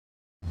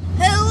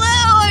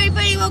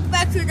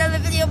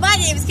video. My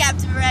name is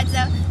Captain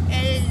Lorenzo,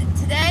 and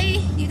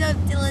today, you know,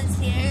 Dylan's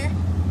here,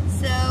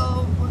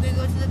 so we're gonna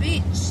go to the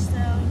beach.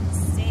 So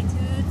stay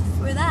tuned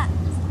for that.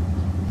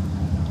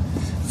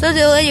 So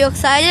Dylan, you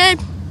excited?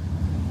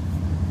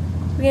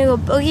 We're gonna go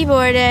boogie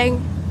boarding.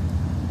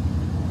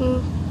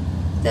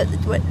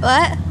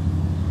 What?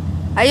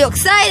 Are you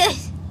excited?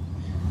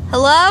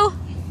 Hello?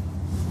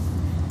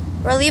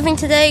 We're leaving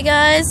today,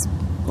 guys.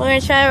 We're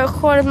gonna try to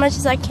record as much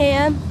as I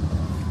can.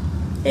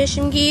 Fish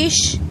and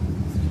geese.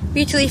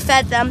 We usually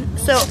fed them.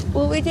 So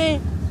what we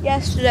did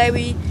yesterday,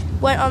 we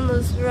went on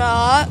those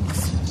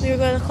rocks. We were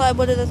going to climb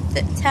one of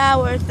the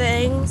tower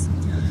things,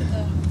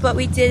 but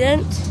we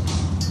didn't.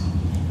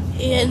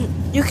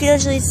 And you can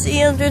actually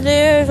see under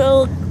there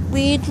all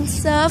weeds and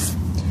stuff.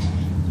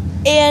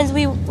 And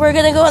we're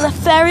gonna go on the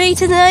ferry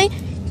tonight.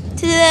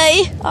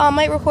 Today, I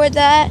might record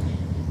that.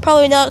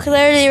 Probably not, because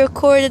I already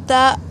recorded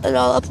that and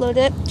I'll upload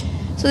it.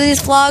 So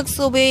these vlogs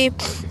will be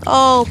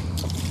all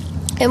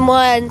in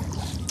one.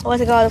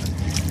 What's it called?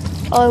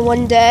 All in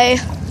one day.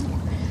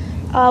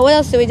 What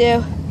else did we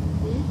do?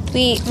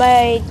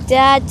 My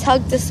dad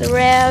tugged us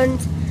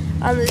around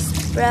on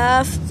this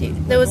raft.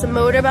 There was a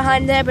motor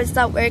behind there, but it's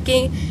not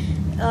working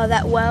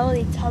that well.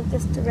 And he tugged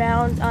us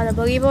around on a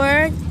boogie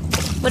board.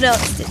 What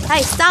else?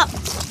 Hey, stop!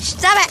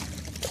 Stop it!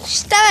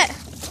 Stop it!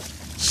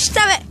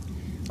 Stop it!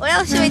 What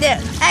else should we do?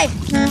 Hey!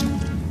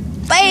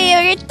 Bye!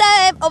 We're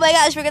done! Oh my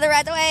gosh, we're gonna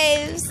ride the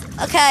waves!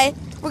 Okay,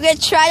 we're gonna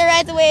try to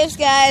ride the waves,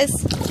 guys.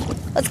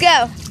 Let's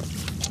go!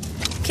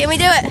 Can we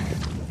do it?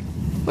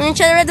 We're gonna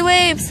try to ride the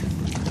waves.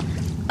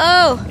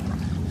 Oh!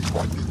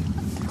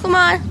 Come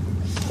on!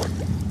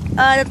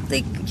 I don't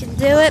think we can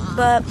do it,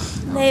 but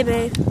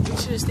maybe. We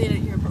should have stayed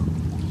at your boat.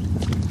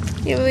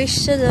 Yeah, we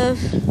should have.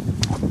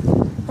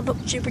 A boat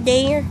super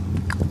there.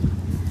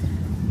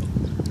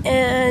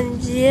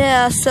 And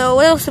yeah, so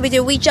what else did we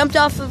do? We jumped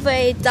off of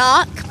a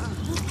dock.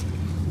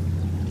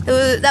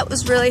 That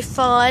was really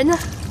fun.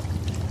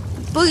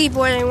 Boogie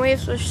boarding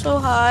waves were so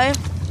high.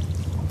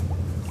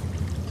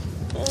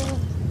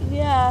 And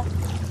yeah,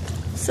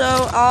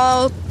 so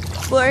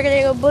we're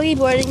gonna go boogie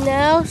boarding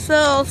now. So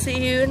I'll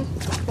see you in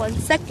 1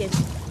 second.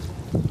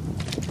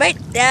 Right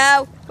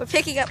now, we're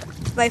picking up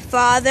my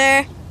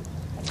father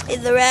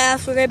in the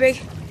raft. We're gonna bring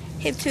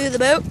him to the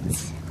boat.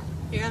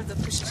 You have to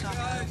push us off.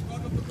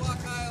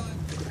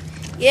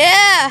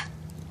 Yeah,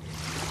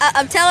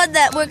 I'm telling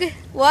that we're good.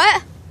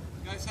 What?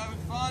 You guys having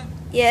fun?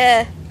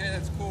 Yeah. Okay,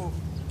 that's cool.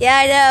 Yeah,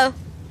 I know.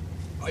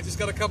 I just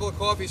got a couple of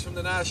coffees from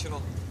the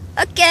National.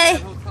 Okay.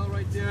 That hotel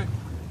right there.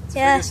 It's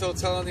Yeah. the biggest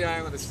hotel on the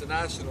island. It's the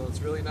National.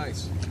 It's really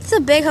nice. It's a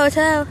big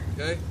hotel.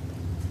 Okay.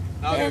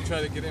 Now I'm gonna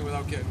try to get in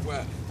without getting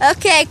wet.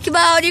 Okay, come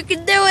on, you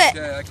can do it.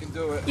 Okay, I can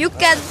do it. You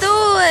can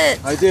do it.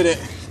 I did it.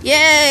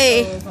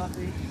 Yay.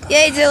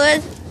 Yay,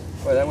 Dylan.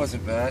 Boy, that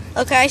wasn't bad.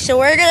 Okay, so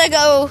we're gonna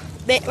go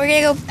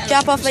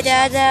drop off my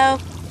dad now.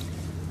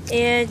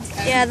 And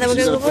yeah, then we're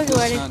gonna go boogie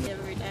boarding.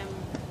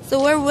 So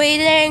we're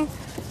waiting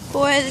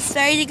for the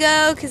ferry to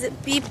go because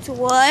it beeped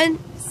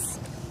once.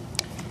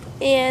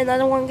 And I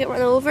don't want to get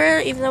run over,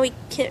 even though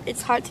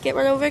it's hard to get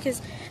run over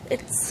because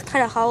it's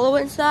kind of hollow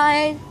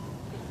inside.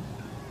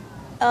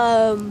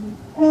 And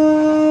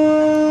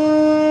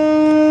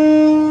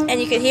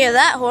you can hear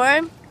that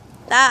horn.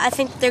 I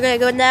think they're gonna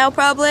go now,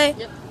 probably.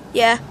 Yep.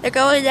 Yeah, they're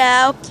going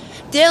now.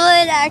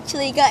 Dylan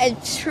actually got in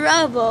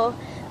trouble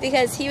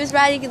because he was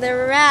riding the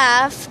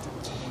raft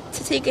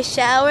to take a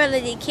shower, and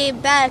then he came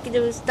back and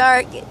it was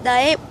dark at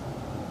night.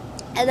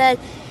 And then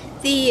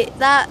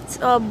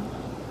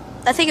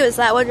I think it was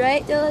that one,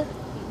 right, Dylan?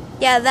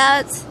 Yeah,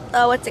 that's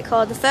what's it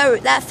called?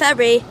 That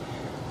ferry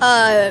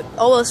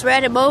almost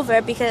ran him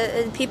over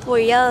because people were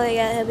yelling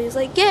at him. He was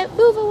like,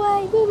 move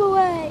away, move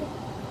away.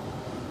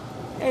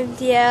 And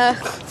yeah,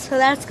 so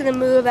that's gonna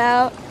move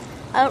out.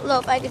 I don't know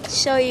if I could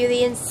show you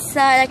the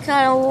inside. I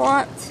kind of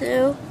want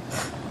to.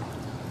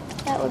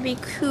 That would be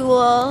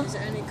cool. Is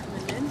there any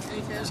coming in?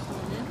 Any cars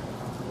coming in?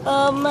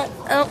 I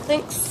don't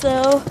think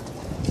so.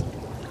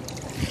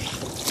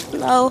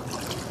 No.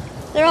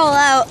 They're all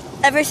out.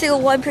 Every single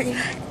one pretty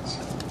much.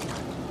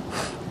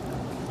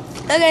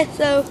 Okay,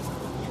 so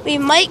we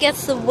might get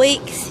some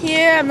wakes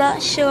here. I'm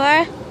not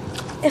sure.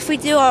 If we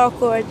do, I'll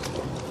record.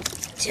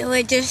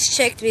 Dylan just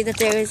checked me that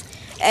there is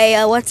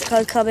a, what's it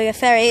called, coming, a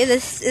ferry.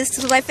 This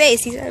is my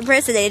face. He's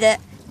impersonated it.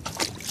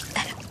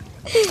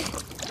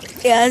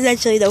 Yeah, there's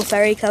actually no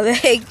ferry coming.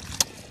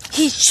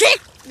 He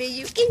tricked me,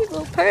 you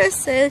evil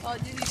person. Oh,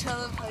 did you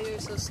tell him how you were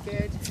so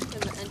scared when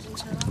the engine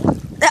shut off?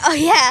 Oh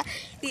yeah,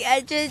 the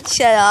engine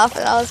shut off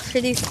and I was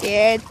pretty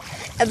scared.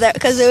 And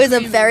because there was a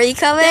ferry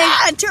coming.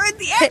 Yeah, turn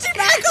the engine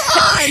back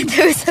on!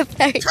 There was a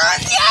ferry. Turn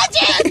the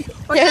engine!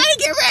 We're gonna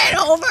get ran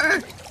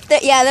over!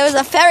 Yeah, there was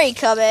a ferry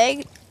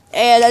coming.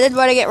 And I didn't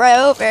want to get run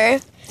over.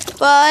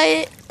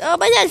 But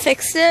my dad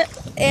fixed it.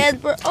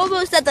 And we're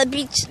almost at the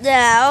beach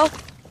now.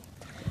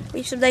 We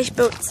have some nice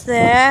boats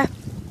there.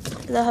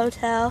 The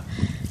hotel.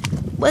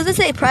 What does it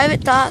say?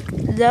 Private dock,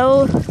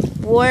 no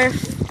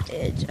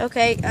wharfage.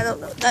 Okay, I don't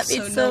know. That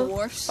means no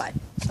wharfs? Fine.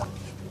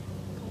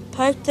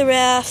 Park the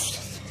raft.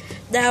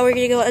 Now we're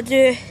gonna go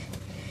under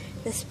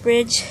this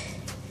bridge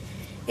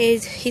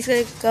is he's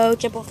gonna go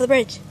jump off the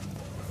bridge.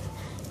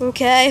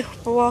 Okay,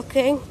 we're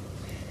walking,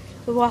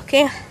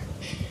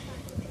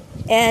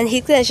 and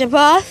he's gonna jump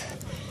off.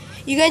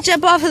 You gonna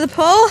jump off of the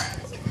pole?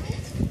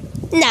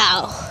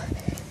 No.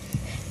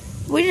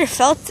 We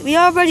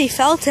already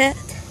felt it.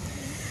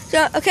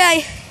 So,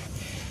 okay.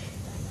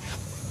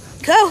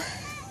 Go.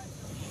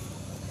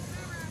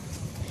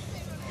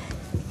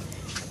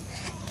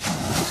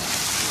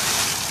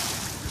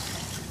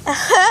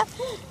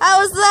 How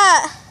was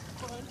that?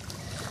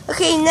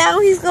 Okay, now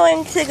he's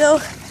going to go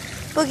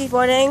boogie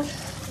boarding.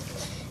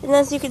 And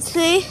as you can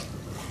see,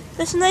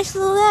 there's a nice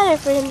little ladder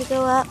for him to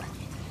go up.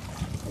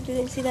 If you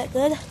can see that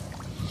good.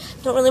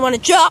 Don't really want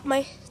to drop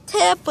my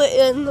tablet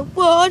in the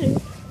water.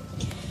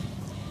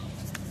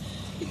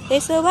 Okay,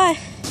 so bye.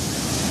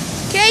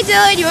 Okay,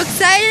 Dylan, you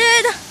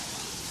excited?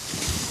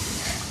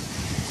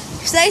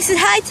 It's nice and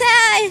high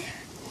tide.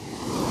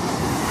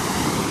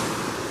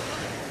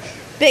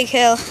 Big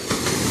hill.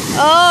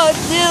 Oh,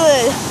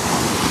 Dylan.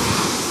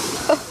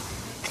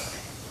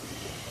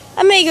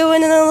 I may go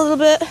in a little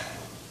bit.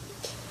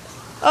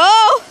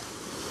 Oh!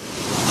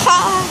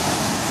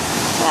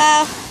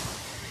 Wow.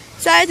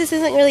 Sorry, this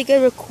isn't really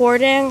good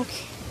recording.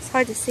 It's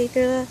hard to see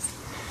through this.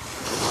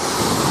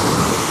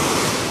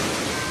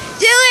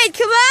 Dylan,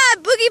 come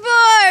on, boogie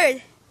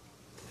board!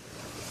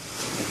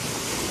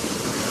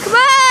 Come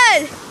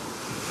on!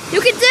 You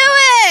can do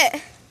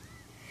it!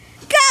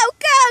 Go,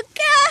 go,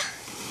 go!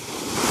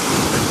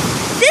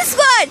 This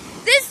one!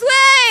 This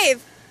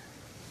wave!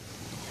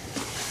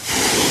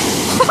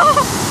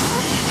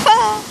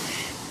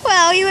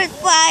 Wow, you went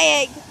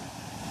flying.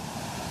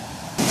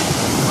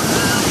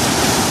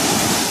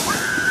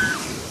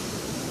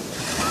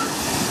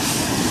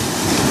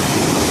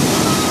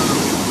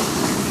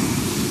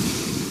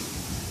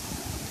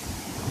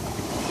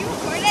 Are you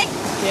recording?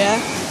 Yeah.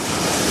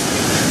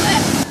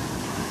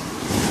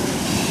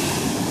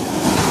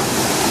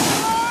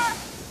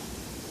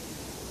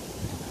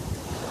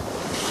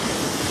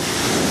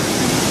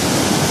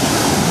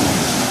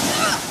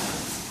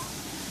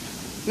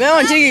 You might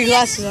want to take your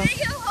glasses off.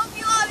 Hope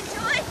you all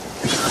enjoyed.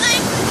 Leave a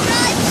like,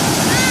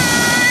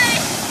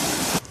 subscribe.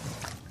 Bye.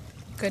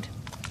 Good.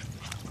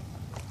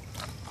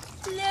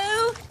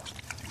 Hello.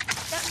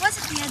 That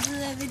wasn't the end of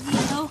the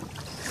video.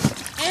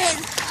 And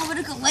I'm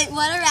gonna go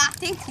whitewater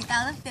rafting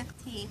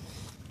 2015.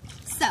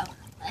 So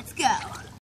let's go.